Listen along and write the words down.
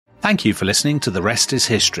Thank you for listening to The Rest is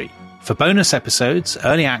History. For bonus episodes,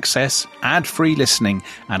 early access, ad-free listening,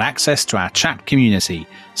 and access to our chat community,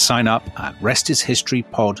 sign up at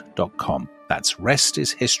restishistorypod.com. That's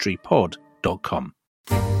restishistorypod.com.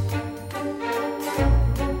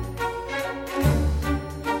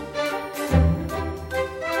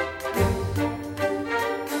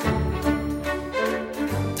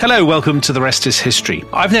 Hello, welcome to The Rest is History.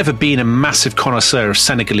 I've never been a massive connoisseur of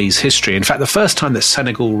Senegalese history. In fact, the first time that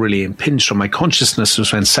Senegal really impinged on my consciousness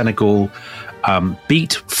was when Senegal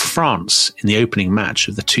beat France in the opening match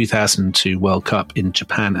of the 2002 World Cup in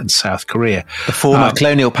Japan and South Korea. The former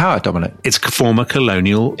colonial power, Dominic. It's former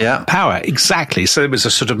colonial power, exactly. So it was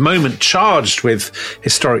a sort of moment charged with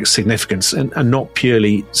historic significance and not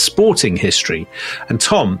purely sporting history. And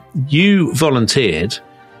Tom, you volunteered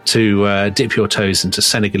to dip your toes into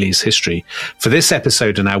Senegalese history for this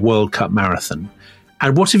episode in our World Cup marathon.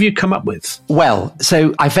 And what have you come up with? Well,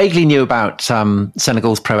 so I vaguely knew about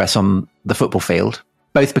Senegal's prowess on the football field,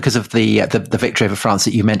 both because of the victory over France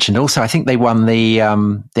that you mentioned. Also, I think they won the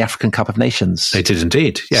African Cup of Nations. They did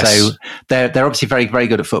indeed, yes. So they're obviously very, very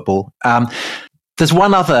good at football. There's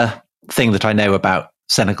one other thing that I know about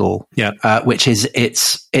Senegal, which is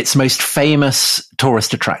its most famous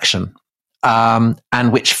tourist attraction.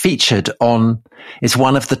 And which featured is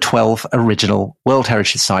one of the 12 original World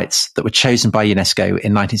Heritage Sites that were chosen by UNESCO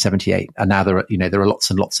in 1978. And now there are lots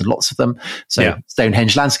and lots and lots of them. So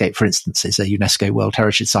Stonehenge Landscape, for instance, is a UNESCO World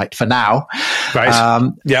Heritage Site for now.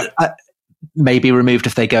 Right. Maybe removed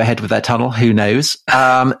if they go ahead with their tunnel. Who knows?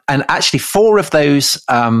 And actually 4 of those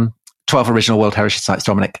 12 original World Heritage Sites,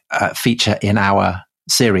 Dominic, feature in our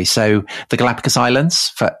series. So the Galapagos Islands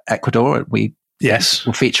for Ecuador, we'll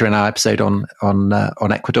feature in our episode on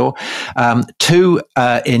Ecuador. 2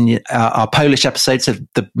 in our Polish episode, so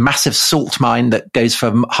the massive salt mine that goes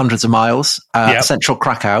for hundreds of miles, central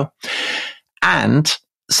Krakow, and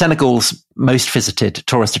Senegal's most visited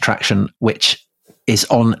tourist attraction, which is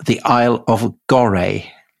on the Isle of Gorée.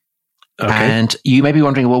 Okay. And you may be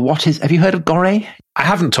wondering, well, have you heard of Gorée? I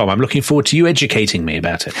haven't, Tom. I'm looking forward to you educating me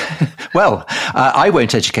about it. Well, I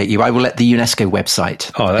won't educate you. I will let the UNESCO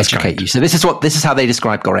website educate you. So this is how they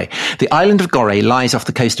describe Gorée. The island of Gorée lies off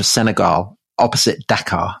the coast of Senegal, opposite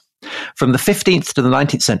Dakar. From the 15th to the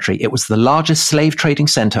 19th century, it was the largest slave trading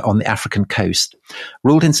centre on the African coast.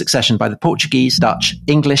 Ruled in succession by the Portuguese, Dutch,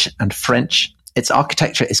 English, and French, its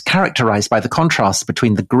architecture is characterized by the contrast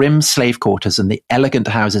between the grim slave quarters and the elegant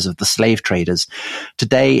houses of the slave traders.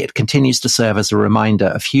 Today, it continues to serve as a reminder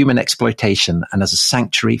of human exploitation and as a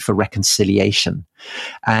sanctuary for reconciliation.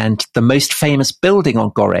 And the most famous building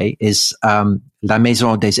on Gorée is La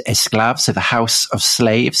Maison des Esclaves, so the House of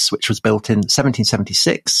Slaves, which was built in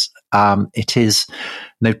 1776. It is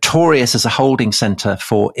notorious as a holding center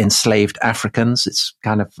for enslaved Africans. It's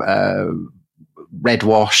kind of red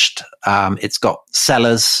washed. It's got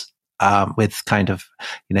cellars with kind of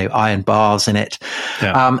iron bars in it,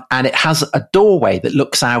 and it has a doorway that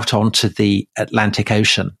looks out onto the Atlantic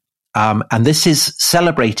Ocean. And this is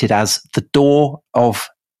celebrated as the door of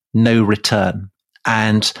no return.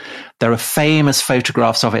 And there are famous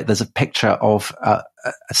photographs of it. There's a picture of a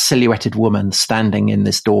silhouetted woman standing in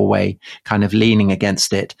this doorway, kind of leaning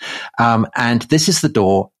against it. And this is the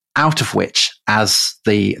door out of which, as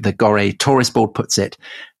the Gorée Tourist Board puts it,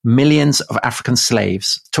 millions of African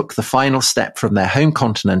slaves took the final step from their home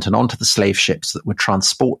continent and onto the slave ships that would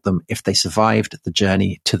transport them if they survived the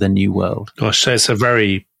journey to the New World. Gosh, so it's a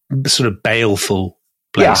very sort of baleful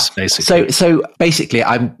place, basically. So basically,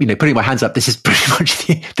 I'm putting my hands up. This is pretty much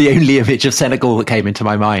the only image of Senegal that came into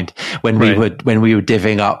my mind when we were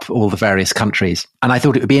divvying up all the various countries. And I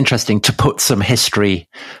thought it would be interesting to put some history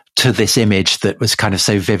to this image that was kind of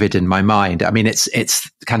so vivid in my mind. I mean, it's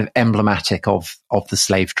kind of emblematic of the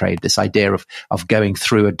slave trade, this idea of going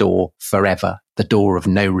through a door forever, the door of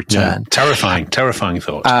no return. Terrifying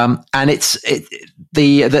thought. And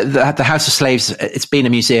the House of Slaves, it's been a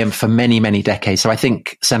museum for many, many decades. So I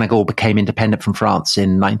think Senegal became independent from France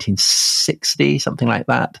in 1960, something like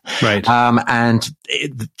that. Right. And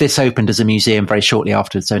this opened as a museum very shortly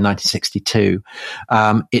afterwards, so 1962.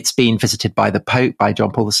 It's been visited by the Pope, by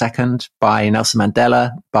John Paul II, by Nelson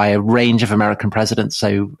Mandela, by a range of American presidents,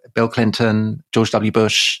 so Bill Clinton, George W.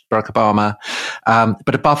 Bush, Barack Obama.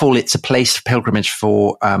 But above all, it's a place of pilgrimage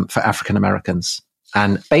for African Americans.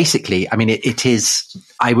 And basically, I mean, it is,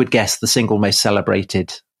 I would guess, the single most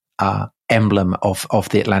celebrated emblem of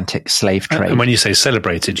the Atlantic slave trade. And when you say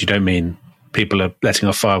celebrated, you don't mean people are letting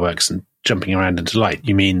off fireworks and jumping around into light.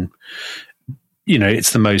 You mean,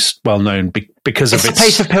 it's the most well-known because of its... It's a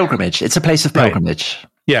place of pilgrimage. It's a place of pilgrimage.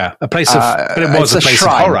 Yeah, a place of, but it was a place of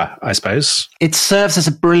horror, I suppose. It serves as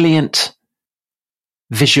a brilliant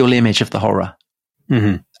visual image of the horror,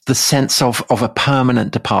 the sense of a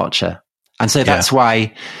permanent departure. And so that's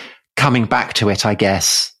why coming back to it, I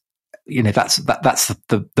guess, that's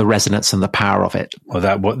the resonance and the power of it.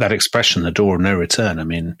 Well, that expression, the door of no return, I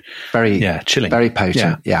mean, chilling. Very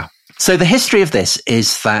potent, yeah. So the history of this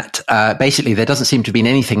is that basically there doesn't seem to have been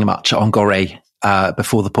anything much on Gorée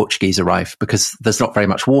before the Portuguese arrived, because there's not very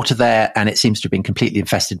much water there, and it seems to have been completely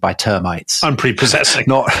infested by termites. Unprepossessing.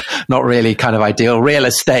 Not really kind of ideal real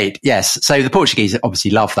estate. Yes. So the Portuguese obviously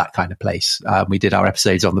love that kind of place. We did our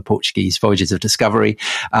episodes on the Portuguese voyages of discovery.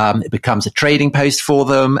 It becomes a trading post for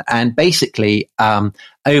them. And basically,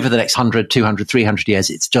 over the next 100, 200, 300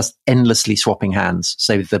 years, it's just endlessly swapping hands.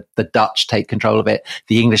 So the Dutch take control of it,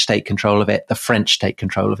 the English take control of it, the French take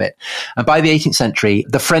control of it. And by the 18th century,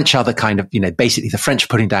 the French are the kind of, basically the French are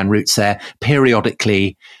putting down roots there,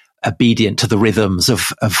 periodically obedient to the rhythms of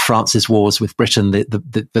France's wars with Britain.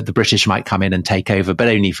 The British might come in and take over, but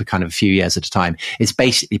only for kind of a few years at a time. It's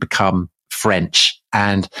basically become French.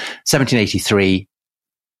 And 1783,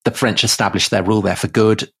 the French established their rule there for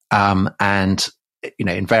good. And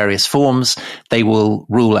in various forms, they will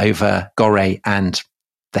rule over Gorée and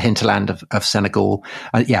the hinterland of Senegal,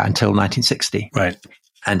 until 1960. Right.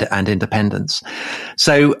 And independence.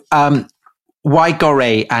 So, why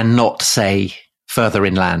Gorée and not, say, further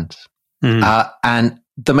inland? And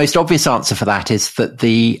the most obvious answer for that is that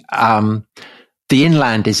the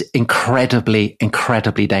inland is incredibly,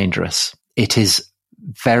 incredibly dangerous. It is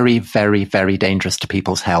very, very, very dangerous to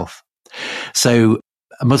people's health. So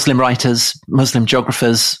Muslim writers, Muslim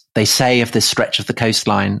geographers, they say of this stretch of the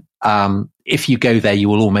coastline, if you go there, you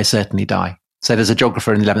will almost certainly die. So there's a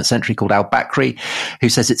geographer in the 11th century called al-Bakri who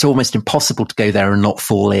says it's almost impossible to go there and not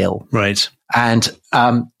fall ill. Right. And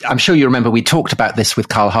I'm sure you remember we talked about this with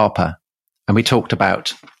Karl Harper, and we talked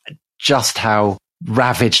about just how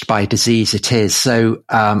ravaged by disease it is. So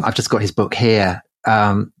I've just got his book here.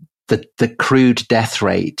 The crude death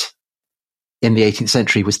rate in the 18th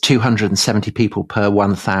century was 270 people per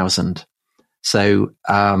 1,000. So,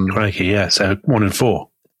 crikey, yeah. So 1 in 4.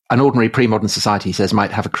 An ordinary pre-modern society, he says,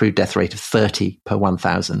 might have a crude death rate of 30 per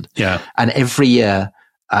 1,000. Yeah. And every year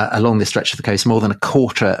along this stretch of the coast, more than a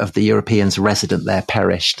quarter of the Europeans resident there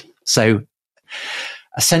perished. So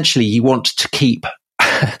essentially you want to keep,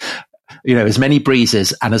 as many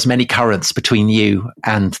breezes and as many currents between you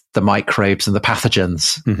and the microbes and the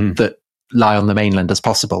pathogens that lie on the mainland as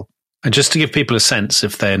possible. And just to give people a sense,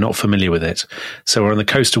 if they're not familiar with it, so we're on the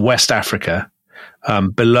coast of West Africa,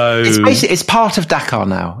 below. It's part of Dakar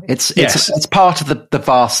now. It's part of the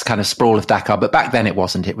vast kind of sprawl of Dakar, but back then it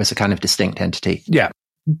wasn't. It was a kind of distinct entity. Yeah.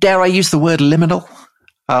 Dare I use the word liminal?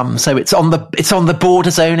 So it's on the border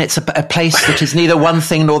zone. It's a place that is neither one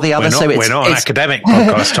thing nor the other. We're not an academic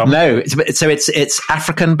podcast, Tom. No. It's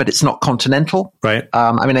African, but it's not continental. Right.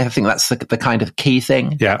 I think that's the kind of key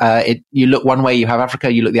thing. Yeah. You look one way, you have Africa.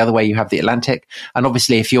 You look the other way, you have the Atlantic. And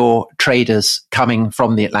obviously, if you're traders coming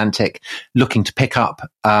from the Atlantic, looking to pick up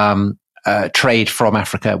trade from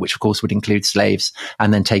Africa, which of course would include slaves,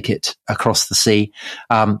 and then take it across the sea,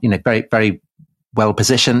 very, very well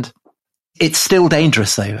positioned. It's still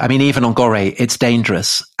dangerous, though. I mean, even on Gorée, it's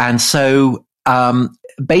dangerous. And so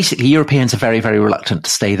basically, Europeans are very, very reluctant to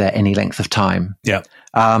stay there any length of time. Yeah.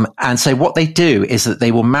 And so what they do is that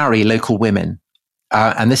they will marry local women.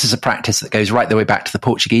 And this is a practice that goes right the way back to the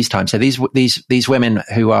Portuguese time. So these women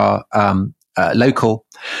who are local,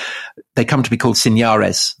 they come to be called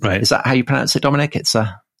senhores. Right. Is that how you pronounce it, Dominic?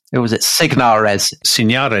 Was it signares?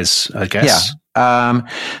 Signares, I guess. Yeah.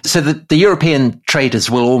 So the European traders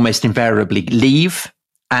will almost invariably leave,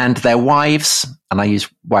 and their wives, and I use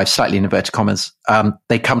wives slightly in inverted commas,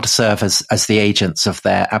 they come to serve as the agents of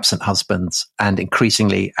their absent husbands, and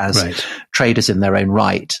increasingly as traders in their own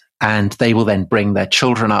right. And they will then bring their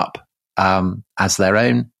children up as their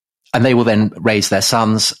own, and they will then raise their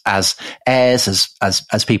sons as heirs,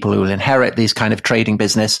 as people who will inherit these kind of trading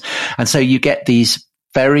business. And so you get these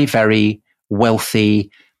very, very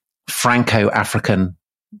wealthy Franco-African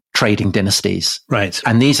trading dynasties. Right.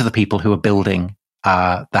 And these are the people who are building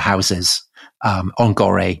the houses on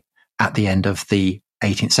Gorée at the end of the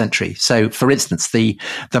 18th century. So, for instance, the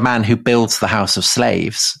man who builds the House of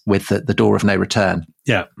Slaves with the door of no return,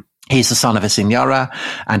 he's the son of a signora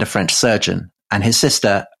and a French surgeon. And his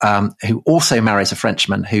sister, who also marries a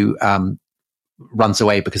Frenchman who runs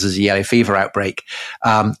away because there's a yellow fever outbreak,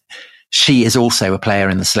 she is also a player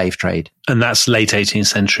in the slave trade. And that's late 18th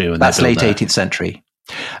century. That's late 18th century.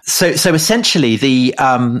 So essentially the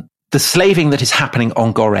slaving that is happening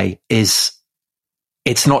on Gorée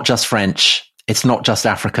it's not just French. It's not just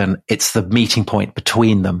African; it's the meeting point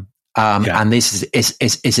between them. And this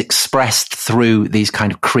is expressed through these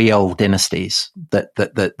kind of Creole dynasties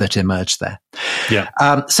that emerged there.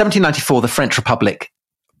 1794, the French Republic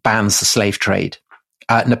bans the slave trade.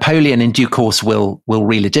 Napoleon, in due course, will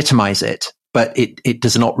re-legitimize it, but it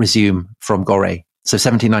does not resume from Gorée. So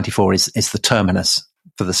 1794 is the terminus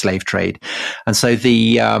for the slave trade, and so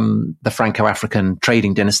the Franco-African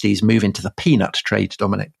trading dynasties move into the peanut trade.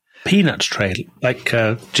 Dominic, peanut trade, like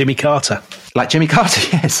Jimmy Carter,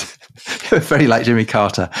 yes. Very like Jimmy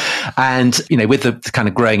Carter. And, with the kind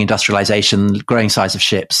of growing industrialization, growing size of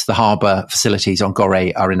ships, the harbor facilities on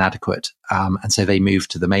Gorée are inadequate. And so they move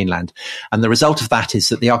to the mainland. And the result of that is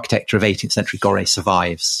that the architecture of 18th century Gorée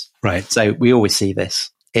survives. Right. So we always see this.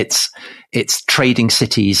 It's trading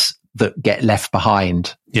cities that get left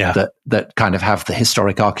behind, that kind of have the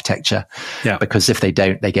historic architecture. Yeah. Because if they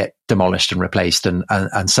don't, they get demolished and replaced and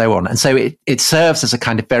so on. And so it serves as a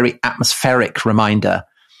kind of very atmospheric reminder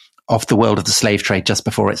of the world of the slave trade just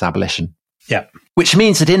before its abolition. Yeah. Which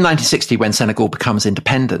means that in 1960, when Senegal becomes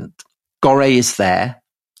independent, Gorée is there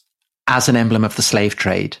as an emblem of the slave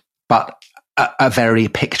trade, but a very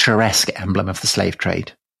picturesque emblem of the slave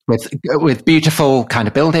trade, with beautiful kind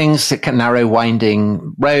of buildings, narrow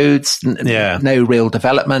winding roads, no real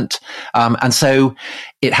development. And so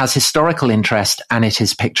it has historical interest and it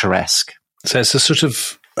is picturesque. So it's a sort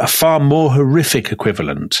of a far more horrific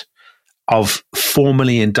equivalent of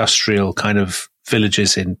formerly industrial kind of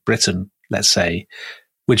villages in Britain, let's say,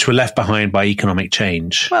 which were left behind by economic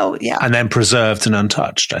change. Well, yeah. And then preserved and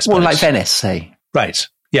untouched, I suppose. Well, like Venice, say. Right.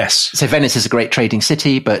 Yes. So Venice is a great trading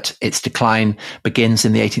city, but its decline begins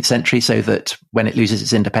in the 18th century, so that when it loses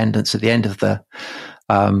its independence at the end of the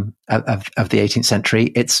of the 18th century,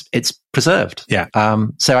 it's preserved. Yeah.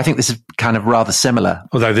 So I think this is kind of rather similar.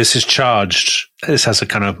 Although this has a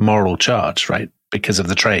kind of moral charge, right? Because of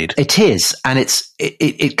the trade. It is. And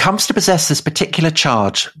it comes to possess this particular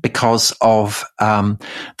charge because of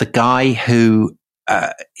the guy who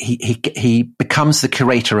he becomes the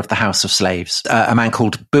curator of the House of Slaves, a man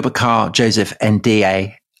called Boubacar Joseph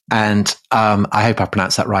Ndiaye. And I hope I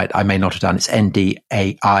pronounced that right. I may not have done. It's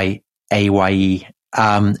Ndiaye.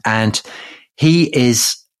 And he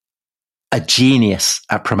is a genius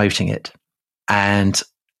at promoting it. And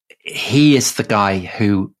he is the guy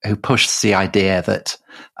who pushed the idea that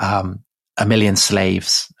 1 million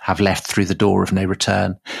slaves have left through the door of no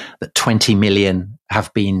return, that 20 million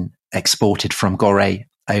have been exported from Gorée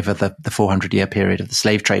over the 400-year period of the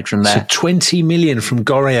slave trade from there. So 20 million from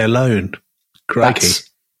Gorée alone. Crikey. That's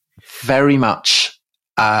very much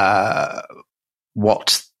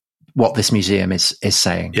what this museum is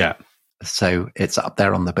saying. Yeah. So it's up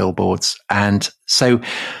there on the billboards. And so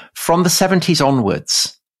from the 70s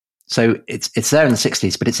onwards, so it's there in the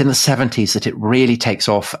 60s, but it's in the 70s that it really takes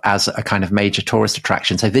off as a kind of major tourist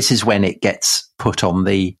attraction. So this is when it gets put on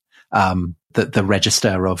the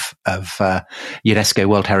register of UNESCO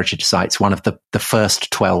World Heritage Sites, one of the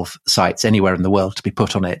first 12 sites anywhere in the world to be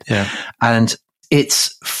put on it. Yeah. And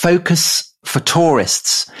its focus for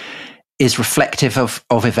tourists is reflective of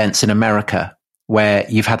events in America, where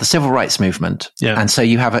you've had the civil rights movement. Yeah. And so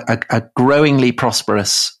you have a growingly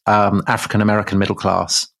prosperous African-American middle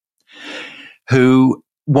class who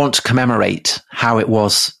want to commemorate how it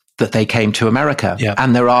was that they came to America. Yeah.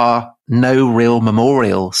 And there are no real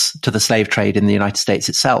memorials to the slave trade in the United States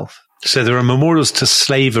itself. So there are memorials to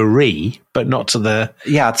slavery, but not to the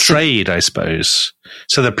trade, I suppose.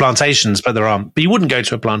 So there are plantations, but there aren't. But you wouldn't go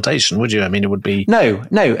to a plantation, would you? I mean, it would be... No.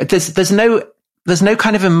 There's no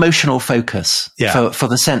kind of emotional focus for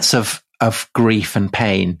the sense of grief and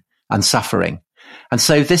pain and suffering. And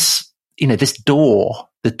so this door,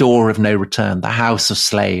 the door of no return, the house of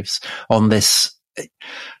slaves on this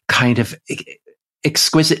kind of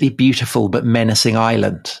exquisitely beautiful but menacing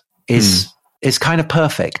island is kind of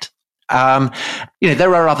perfect.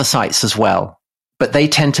 There are other sites as well, but they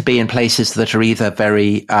tend to be in places that are either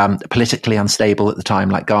very politically unstable at the time,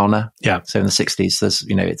 like Ghana. Yeah. So in the 60s, there's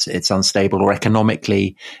it's unstable, or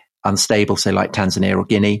economically unstable, say like Tanzania or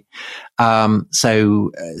Guinea.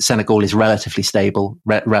 So Senegal is relatively stable,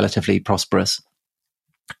 relatively prosperous.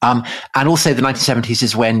 And also the 1970s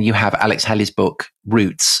is when you have Alex Haley's book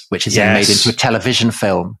Roots, which is then made into a television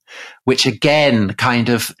film, which again kind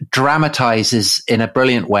of dramatizes in a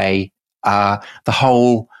brilliant way the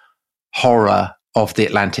whole horror of the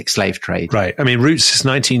Atlantic slave trade. Right. I mean, Roots is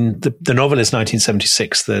the novel is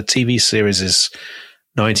 1976. The TV series is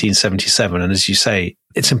 1977. And as you say,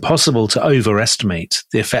 it's impossible to overestimate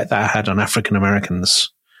the effect that had on African Americans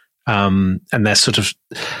and their sort of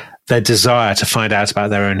their desire to find out about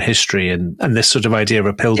their own history and this sort of idea of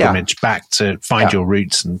a pilgrimage back to find your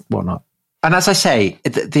roots and whatnot. And as I say,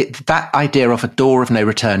 that idea of a door of no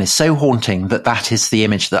return is so haunting that is the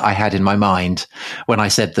image that I had in my mind when I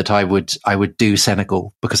said that I would do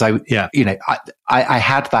Senegal, because I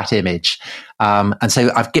had that image. And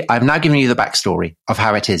so I've now given you the backstory of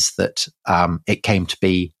how it is that it came to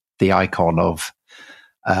be the icon of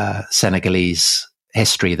Senegalese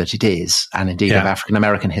history that it is, and indeed of African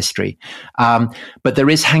American history. But there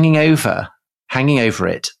is hanging over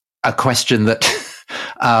it a question that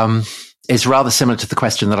is rather similar to the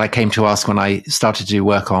question that I came to ask when I started to do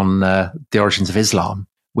work on the origins of Islam,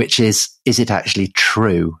 which is it actually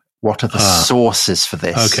true? What are the sources for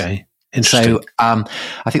this? Okay, interesting. So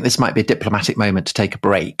I think this might be a diplomatic moment to take a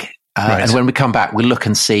break. Right. And when we come back, we'll look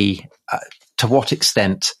and see to what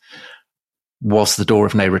extent was the door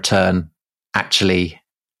of no return actually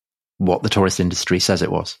what the tourist industry says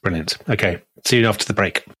it was. Brilliant. Okay, see you after the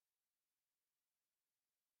break.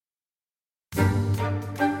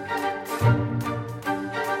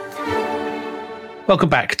 Welcome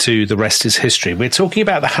back to The Rest is History. We're talking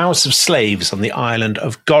about the House of Slaves on the island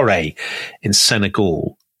of Gorée in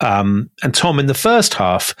Senegal. And Tom, in the first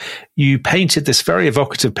half, you painted this very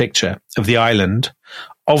evocative picture of the island,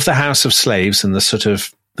 of the House of Slaves and the sort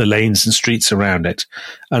of the lanes and streets around it,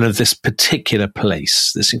 and of this particular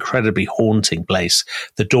place, this incredibly haunting place,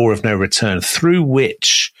 the door of no return, through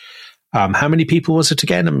which, how many people was it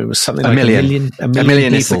again? I mean, it was something like a million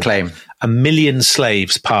people. Is the claim. 1 million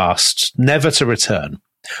slaves passed, never to return,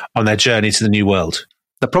 on their journey to the New World.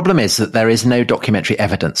 The problem is that there is no documentary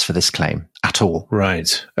evidence for this claim at all.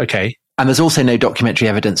 Right. Okay. And there's also no documentary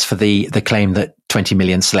evidence for the claim that 20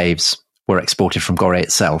 million slaves were exported from Gorée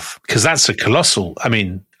itself. Because that's a colossal, I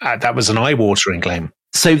mean, that was an eye-watering claim.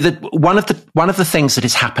 So one of the things that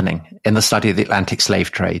is happening in the study of the Atlantic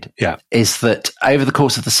slave trade is that over the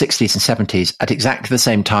course of the 60s and 70s, at exactly the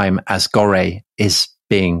same time as Gorée is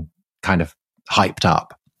being kind of hyped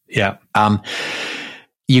up,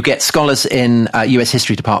 you get scholars in US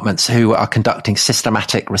history departments who are conducting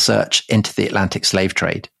systematic research into the Atlantic slave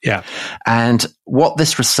trade. Yeah. And what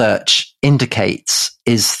this research indicates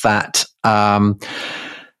is that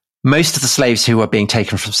most of the slaves who are being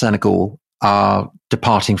taken from Senegal are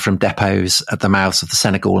departing from depots at the mouths of the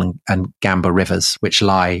Senegal and Gamba rivers, which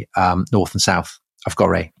lie north and south of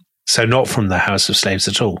Gorée. So not from the House of Slaves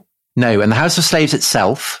at all? No, and the House of Slaves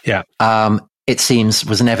itself, it seems,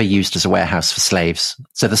 was never used as a warehouse for slaves.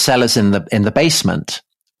 So the cellars in the basement,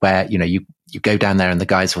 where you go down there and the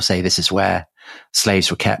guys will say this is where slaves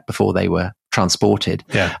were kept before they were transported.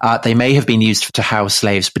 Yeah. They may have been used to house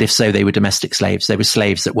slaves, but if so, they were domestic slaves. They were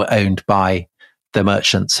slaves that were owned by the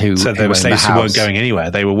merchants who. So they were slaves who weren't going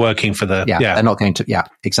anywhere. They were working for the. They're not going to. Yeah,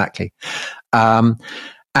 exactly. And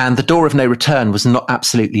the door of no return was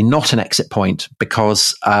absolutely not an exit point,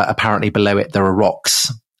 because apparently below it there are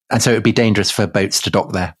rocks, and so it would be dangerous for boats to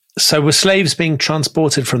dock there. So were slaves being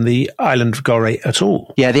transported from the island of Gorée at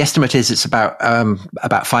all? Yeah, the estimate is it's about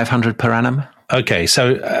 500 per annum. Okay,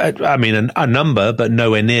 so I mean a number, but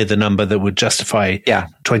nowhere near the number that would justify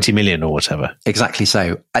 20 million or whatever. Exactly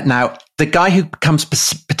so. Now, the guy who becomes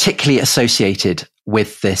particularly associated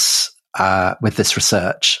with this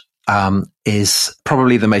research is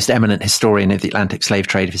probably the most eminent historian of the Atlantic slave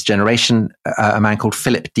trade of his generation, a man called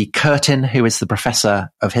Philip D. Curtin, who is the professor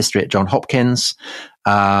of history at Johns Hopkins.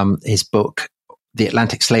 His book, The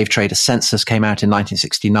Atlantic Slave Trade, a Census, came out in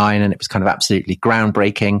 1969, and it was kind of absolutely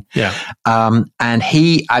groundbreaking. Yeah. And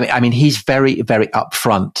he's very, very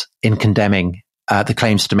upfront in condemning the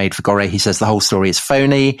claims that are made for Gorée. He says the whole story is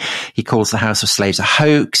phony. He calls the House of Slaves a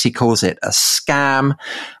hoax. He calls it a scam.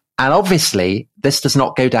 And obviously, this does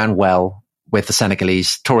not go down well with the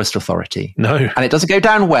Senegalese Tourist Authority. No. And it doesn't go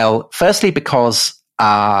down well, firstly, because,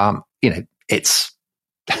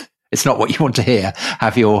 it's not what you want to hear,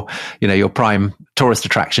 have your prime tourist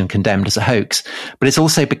attraction condemned as a hoax. But it's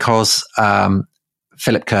also because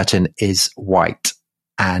Philip Curtin is white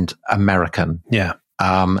and American. Yeah.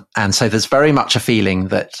 And so there's very much a feeling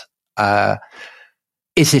that,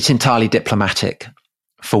 is it entirely diplomatic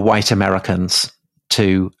for white Americans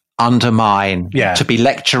to undermine, to be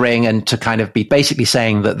lecturing and to kind of be basically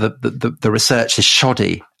saying that the research is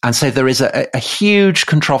shoddy? And so there is a huge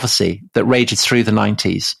controversy that rages through the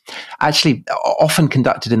 90s, actually often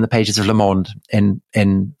conducted in the pages of Le Monde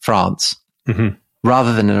in France,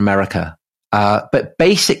 rather than in America. But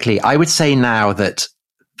basically, I would say now that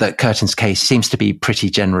Curtin's case seems to be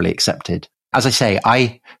pretty generally accepted. As I say,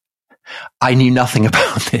 I knew nothing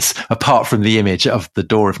about this apart from the image of the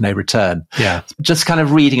door of no return. Yeah. Just kind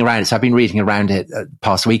of reading around it. So I've been reading around it the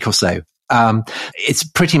past week or so. It's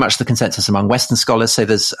pretty much the consensus among Western scholars. So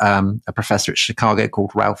there's a professor at Chicago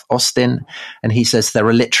called Ralph Austin, and he says there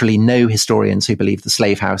are literally no historians who believe the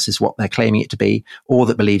slave house is what they're claiming it to be, or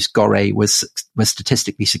that believes Gorée was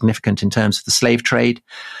statistically significant in terms of the slave trade.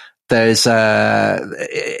 There's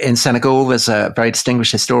in Senegal, there's a very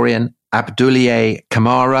distinguished historian, Abdoulaye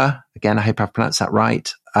Camara, again, I hope I've pronounced that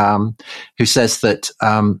right, who says that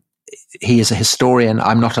he is a historian.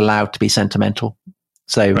 I'm not allowed to be sentimental.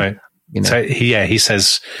 So, right. So he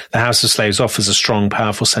says the House of Slaves offers a strong,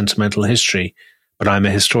 powerful, sentimental history, but I'm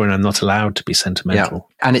a historian. I'm not allowed to be sentimental.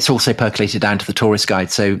 Yeah. And it's also percolated down to the tourist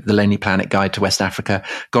guide. So the Lonely Planet Guide to West Africa.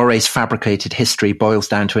 Goré's fabricated history boils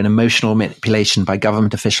down to an emotional manipulation by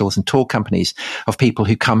government officials and tour companies of people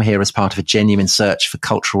who come here as part of a genuine search for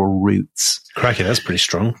cultural roots. Crikey, that's pretty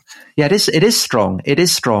strong. Yeah, it is strong. It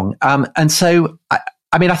is strong. And so,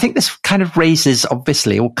 I think this kind of raises,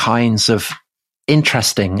 obviously, all kinds of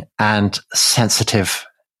interesting and sensitive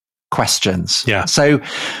questions. Yeah. So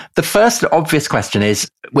the first obvious question is,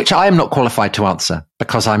 which I am not qualified to answer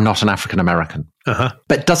because I'm not an African American,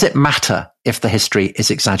 but does it matter if the history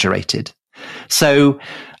is exaggerated? So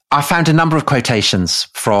I found a number of quotations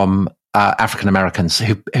from African Americans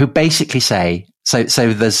who basically say,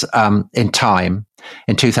 so there's in Time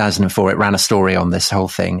in 2004, it ran a story on this whole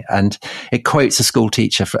thing, and it quotes a school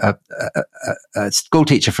teacher from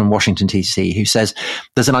Washington, D.C., who says,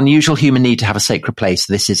 "There's an unusual human need to have a sacred place.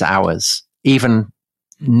 This is ours," even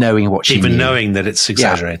knowing what she knew. Knowing that it's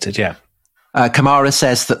exaggerated. Yeah. Kamara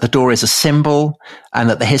says that the door is a symbol and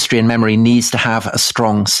that the history and memory needs to have a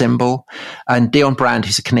strong symbol. And Dion Brand,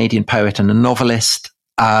 who's a Canadian poet and a novelist,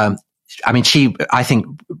 she, I think,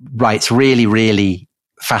 writes really, really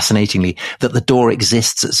fascinatingly that the door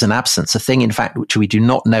exists as an absence, a thing, in fact, which we do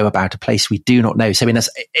not know about, a place we do not know. So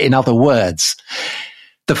in other words,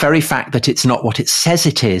 the very fact that it's not what it says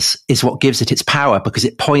it is what gives it its power, because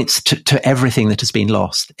it points to everything that has been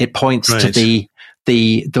lost. It points to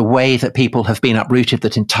the way that people have been uprooted,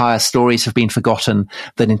 that entire stories have been forgotten,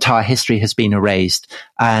 that entire history has been erased.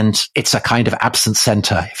 And it's a kind of absence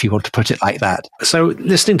center, if you want to put it like that. So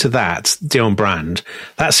listening to that, Dion Brand,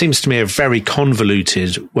 that seems to me a very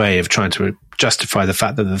convoluted way of trying to justify the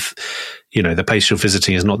fact that the place you're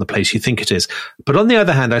visiting is not the place you think it is. But on the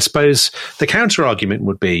other hand, I suppose the counter argument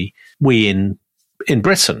would be we in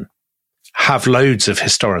Britain have loads of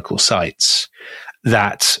historical sites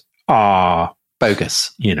that are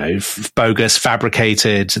bogus, bogus,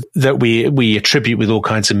 fabricated, that we attribute with all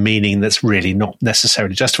kinds of meaning that's really not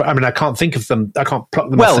necessarily justified. I mean, I can't think of them. I can't pluck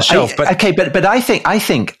them off the shelf. But I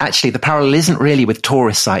think actually the parallel isn't really with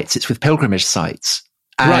tourist sites; it's with pilgrimage sites.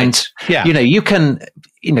 And, right. Yeah. You can,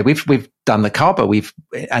 we've done the Kaaba,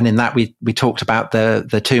 and in that we talked about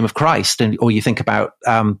the tomb of Christ, or you think about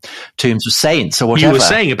tombs of saints or whatever. You were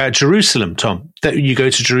saying about Jerusalem, Tom, that you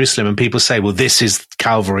go to Jerusalem and people say, well, this is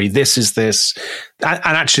Calvary, this is this. And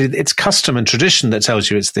actually it's custom and tradition that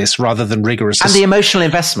tells you it's this, rather than rigorous. And the emotional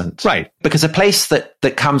investment. Right. Because a place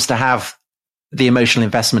that comes to have the emotional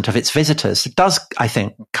investment of its visitors, it does, I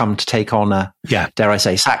think, come to take on dare I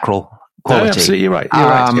say, sacral quality. No, absolutely right. You're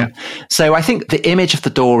right. Yeah. So I think the image of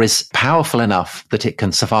the door is powerful enough that it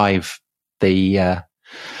can survive the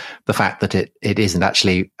fact that it isn't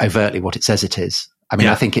actually overtly what it says it is. I mean,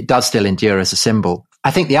 I think it does still endure as a symbol.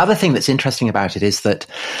 I think the other thing that's interesting about it is that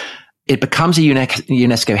it becomes a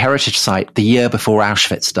UNESCO heritage site the year before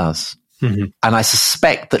Auschwitz does. Mm-hmm. And I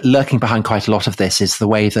suspect that lurking behind quite a lot of this is the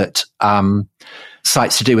way that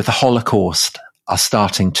sites to do with the Holocaust are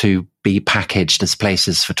starting to be packaged as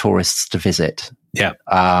places for tourists to visit. Yeah.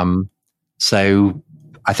 So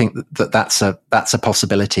I think that's a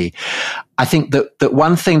possibility. I think that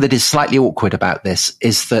one thing that is slightly awkward about this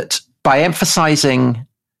is that by emphasizing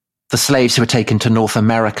the slaves who were taken to North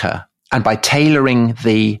America and by tailoring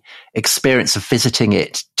the experience of visiting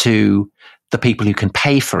it to the people who can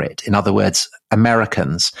pay for it, in other words,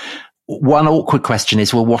 Americans, one awkward question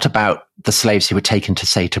is, well, what about the slaves who were taken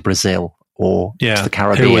to Brazil or to the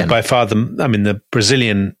Caribbean? Who was by far the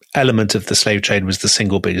Brazilian element of the slave trade was the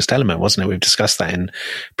single biggest element, wasn't it? We've discussed that in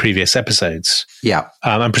previous episodes. Yeah.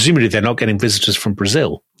 And presumably they're not getting visitors from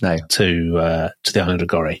Brazil to the island of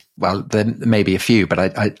Gorée. Well, there may be a few, but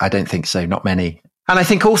I don't think so, not many. And I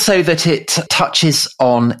think also that it touches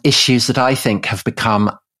on issues that I think have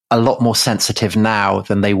become a lot more sensitive now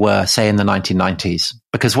than they were, say, in the 1990s.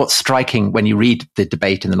 Because what's striking when you read the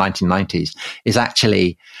debate in the 1990s is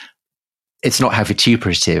actually, it's not how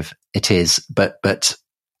vituperative it is, but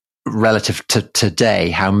relative to today,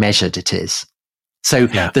 how measured it is. So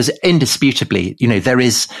there's indisputably, there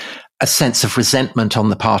is a sense of resentment on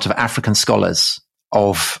the part of African scholars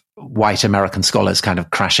of white American scholars kind of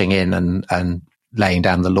crashing in and laying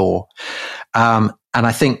down the law. And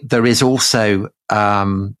I think there is also,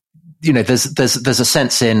 there's a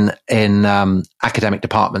sense in academic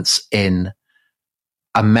departments in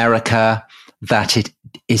America that it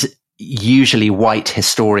is usually white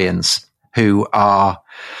historians who are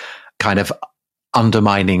kind of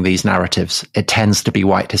undermining these narratives. It tends to be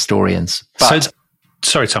white historians. But,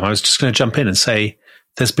 sorry, Tom, I was just going to jump in and say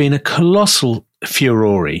there's been a colossal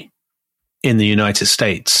furore in the United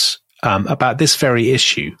States about this very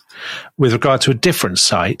issue with regard to a different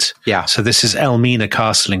site. Yeah. So this is Elmina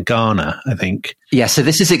Castle in Ghana, I think. Yeah. So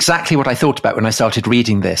this is exactly what I thought about when I started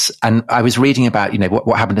reading this. And I was reading about,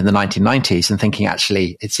 what happened in the 1990s and thinking,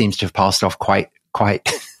 actually, it seems to have passed off quite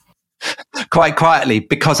quietly,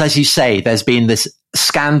 because, as you say, there's been this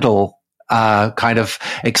scandal, kind of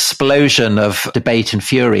explosion of debate and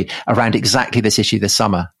fury around exactly this issue this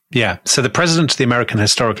summer. Yeah. So the president of the American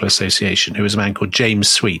Historical Association, who was a man called James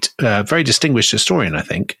Sweet, a very distinguished historian, I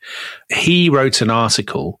think, he wrote an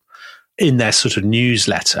article in their sort of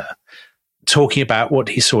newsletter talking about what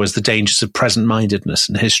he saw as the dangers of present-mindedness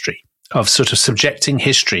in history, of sort of subjecting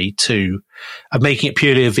history of making it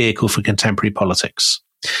purely a vehicle for contemporary politics.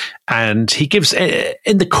 And he gives,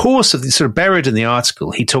 in the course of the sort of buried in the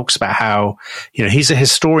article, he talks about how, he's a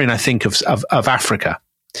historian, I think, of Africa.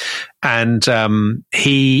 And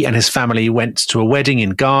he and his family went to a wedding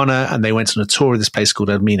in Ghana, and they went on a tour of this place called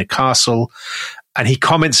Elmina Castle. And he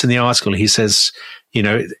comments in the article, he says,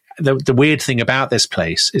 the weird thing about this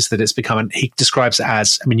place is that it's become, he describes it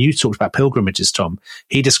as, you talked about pilgrimages, Tom.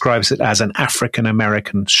 He describes it as an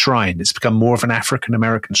African-American shrine. It's become more of an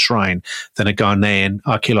African-American shrine than a Ghanaian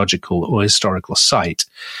archaeological or historical site.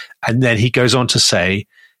 And then he goes on to say,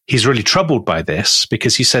 he's really troubled by this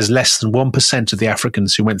because he says less than 1% of the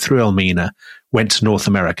Africans who went through Elmina went to North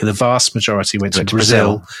America. The vast majority went to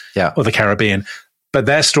Brazil. Yeah. Or the Caribbean. But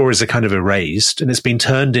their stories are kind of erased, and it's been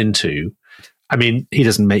turned into, he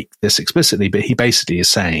doesn't make this explicitly, but he basically is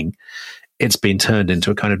saying it's been turned into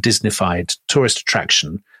a kind of Disneyfied tourist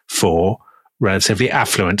attraction for relatively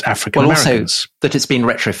affluent African Americans. Well, also that it's been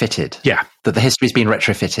retrofitted. Yeah. That the history's been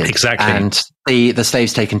retrofitted. Exactly. And the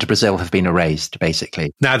slaves taken to Brazil have been erased,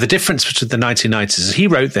 basically. Now, the difference between the 1990s is he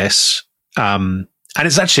wrote this, and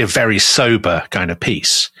it's actually a very sober kind of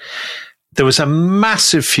piece. There was a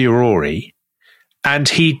massive furore, and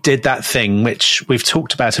he did that thing which we've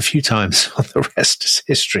talked about a few times on The Rest is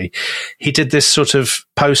History. He did this sort of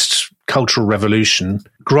post-cultural revolution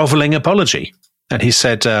groveling apology. And he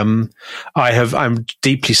said, I'm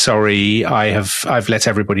deeply sorry. I've let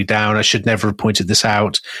everybody down. I should never have pointed this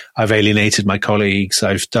out. I've alienated my colleagues.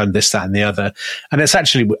 I've done this, that, and the other. And it's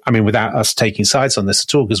actually, without us taking sides on this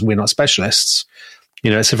at all, because we're not specialists,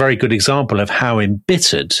 it's a very good example of how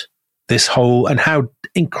embittered this whole, and how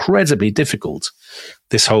incredibly difficult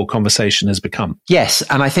this whole conversation has become. Yes.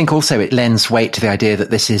 And I think also it lends weight to the idea that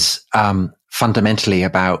this is fundamentally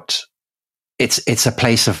about, it's a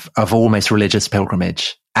place of almost religious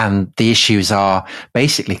pilgrimage. And the issues are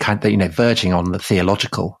basically kind of, verging on the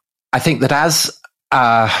theological. I think that as,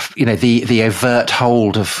 the overt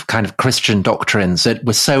hold of kind of Christian doctrines that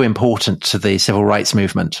was so important to the civil rights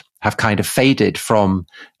movement have kind of faded from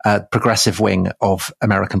a progressive wing of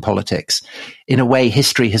American politics. In a way,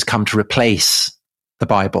 history has come to replace the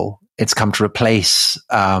Bible. It's come to replace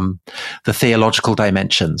the theological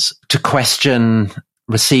dimensions. To question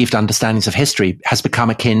received understandings of history has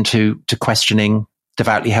become akin to questioning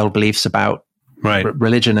devoutly held beliefs about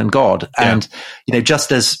religion and God. Yeah. And,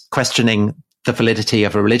 just as questioning the validity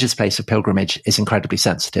of a religious place of pilgrimage is incredibly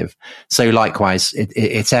sensitive, so likewise,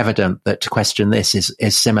 it's evident that to question this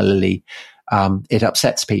is similarly, it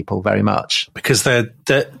upsets people very much. Because there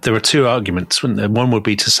are two arguments, wouldn't there? One would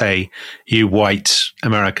be to say, you white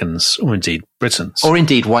Americans, or indeed Britons. Or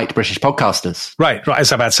indeed white British podcasters. Right.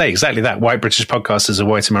 As I'm about to say, exactly that. White British podcasters or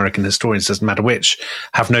white American historians, doesn't matter which,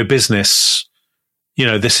 have no business,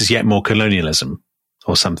 this is yet more colonialism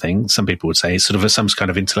or something. Some people would say sort of some kind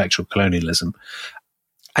of intellectual colonialism.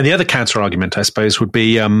 And the other counter argument, I suppose, would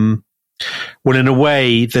be, well, in a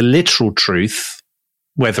way, the literal truth,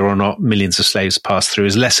 whether or not millions of slaves passed through,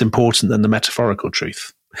 is less important than the metaphorical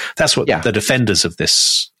truth. That's what the defenders of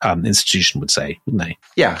this institution would say, wouldn't they?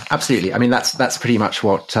 Yeah, absolutely. That's pretty much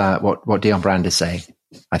what Dion Brand is saying,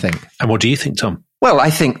 I think. And what do you think, Tom? Well, I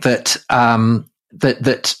think that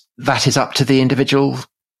that is up to the individual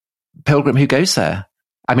pilgrim who goes there.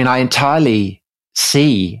 I entirely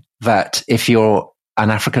see that if you're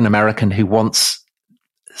an African American who wants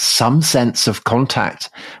some sense of contact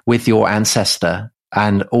with your ancestor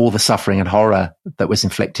and all the suffering and horror that was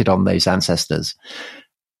inflicted on those ancestors,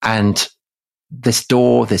 and this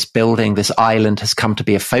door, this building, this island has come to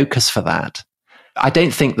be a focus for that. I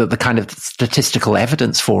don't think that the kind of statistical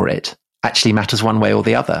evidence for it actually matters one way or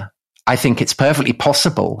the other. I think it's perfectly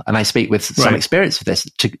possible, and I speak with some experience of this,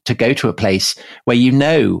 to go to a place where you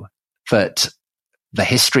know that the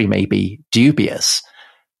history may be dubious,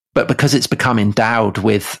 but because it's become endowed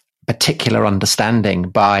with particular understanding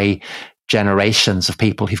by generations of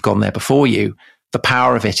people who've gone there before you, the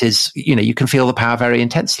power of it is, you can feel the power very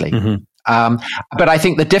intensely. Mm-hmm. But I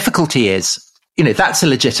think the difficulty is, that's a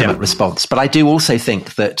legitimate response. But I do also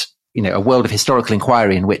think that, a world of historical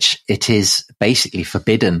inquiry in which it is basically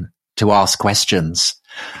forbidden to ask questions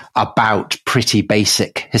about pretty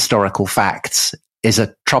basic historical facts is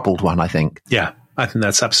a troubled one, I think. Yeah, I think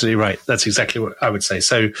that's absolutely right. That's exactly what I would say.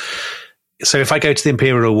 So if I go to the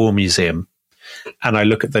Imperial War Museum and I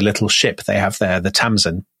look at the little ship they have there, the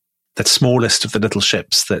Tamsin, the smallest of the little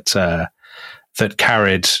ships that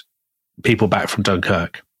carried people back from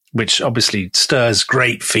Dunkirk, which obviously stirs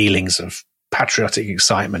great feelings of patriotic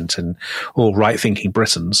excitement in all right-thinking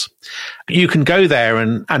Britons. You can go there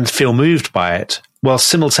and feel moved by it, while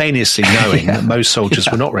simultaneously knowing that most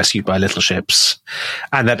soldiers were not rescued by little ships,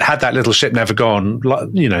 and that had that little ship never gone,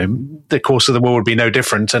 the course of the war would be no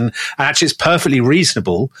different. And actually, it's perfectly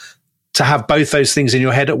reasonable to have both those things in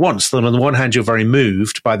your head at once. That on the one hand, you're very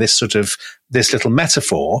moved by this little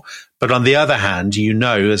metaphor, but on the other hand,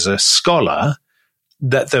 as a scholar,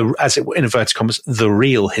 that in inverted commas, the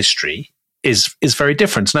real history is very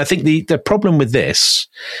different. And I think the problem with this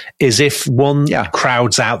is if one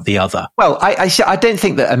crowds out the other. Well, I don't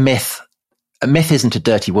think that a myth isn't a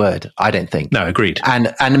dirty word, I don't think. No, agreed.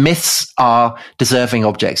 And myths are deserving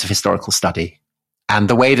objects of historical study. And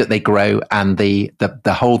the way that they grow and the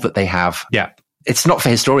hold that they have. Yeah. It's not for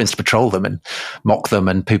historians to patrol them and mock them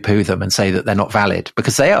and poo-poo them and say that they're not valid,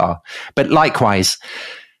 because they are. But likewise,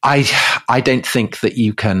 I don't think that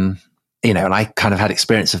you can, and I kind of had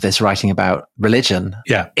experience of this writing about religion.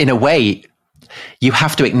 Yeah. In a way, you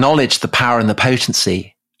have to acknowledge the power and the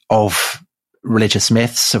potency of religious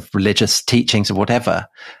myths, of religious teachings, of whatever,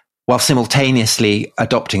 while simultaneously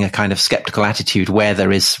adopting a kind of skeptical attitude where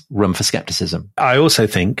there is room for skepticism. I also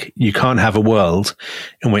think you can't have a world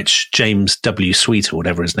in which James W. Sweet, or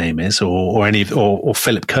whatever his name is, or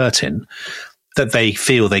Philip Curtin, that they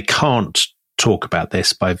feel they can't talk about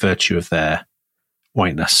this by virtue of their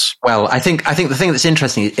whiteness. Well, I think the thing that's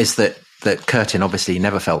interesting is that Curtin obviously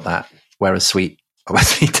never felt that, whereas Sweet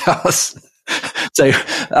obviously does. So,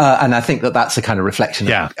 and I think that's a kind of reflection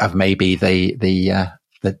of maybe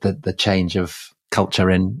the change of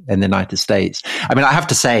culture in the United States. I mean, I have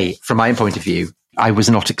to say, from my own point of view, I was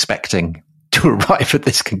not expecting to arrive at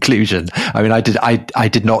this conclusion. I mean, I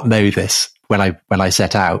did not know this when I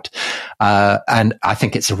set out. And I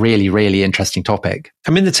think it's a really, really interesting topic.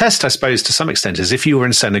 I mean, the test, I suppose, to some extent is if you were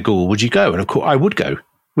in Senegal, would you go? And of course, I would go.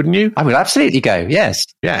 Wouldn't you? I would absolutely go. Yes.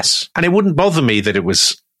 Yes. And it wouldn't bother me that it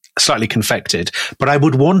was slightly confected, but I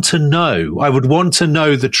would want to know. I would want to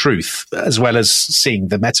know the truth as well as seeing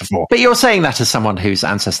the metaphor. But you're saying that as someone whose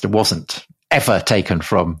ancestor wasn't ever taken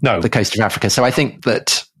from the coast of Africa. So I think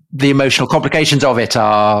that the emotional complications of it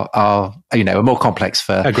are more complex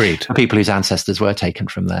for people whose ancestors were taken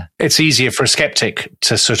from there. It's easier for a skeptic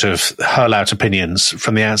to sort of hurl out opinions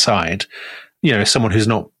from the outside, someone who's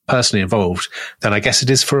not personally involved, than I guess it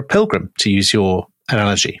is for a pilgrim, to use your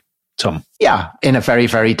analogy, Tom. Yeah, in a very,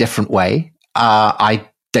 very different way. I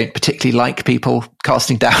don't particularly like people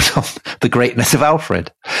casting doubt on the greatness of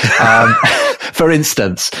Alfred. For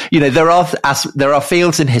instance, there are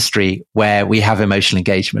fields in history where we have emotional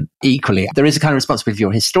engagement. Equally, there is a kind of responsibility for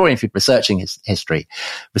your historian, if you're researching history,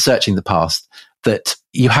 researching the past, that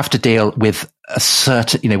you have to deal with a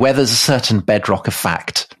certain, where there's a certain bedrock of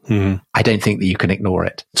fact. Mm-hmm. I don't think that you can ignore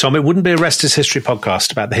it. Tom, it wouldn't be a Rest is History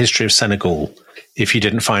podcast about the history of Senegal if you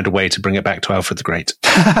didn't find a way to bring it back to Alfred the Great.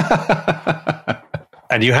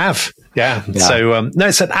 And you have. Yeah. So,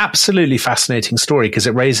 it's an absolutely fascinating story because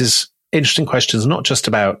it raises interesting questions, not just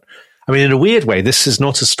about, in a weird way, this is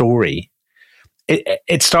not a story.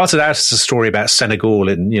 It started out as a story about Senegal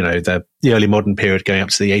in, the early modern period going up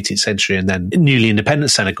to the 18th century and then newly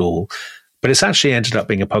independent Senegal. But it's actually ended up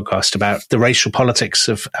being a podcast about the racial politics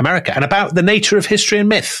of America and about the nature of history and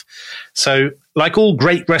myth. So like all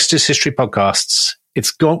great Rest is History podcasts,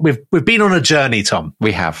 it's gone. We've been on a journey, Tom.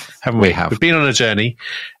 We have, haven't we? We have. We've been on a journey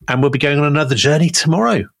and we'll be going on another journey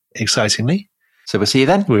tomorrow, excitingly. So we'll see you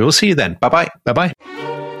then. We will see you then. Bye-bye. Bye-bye.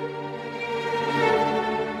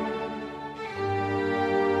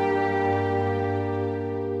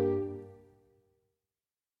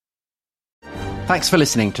 Thanks for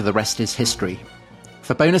listening to The Rest is History.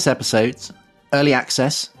 For bonus episodes, early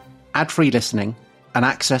access, ad-free listening, and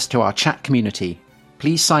access to our chat community,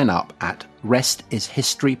 please sign up at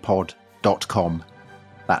restishistorypod.com.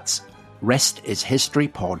 That's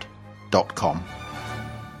restishistorypod.com.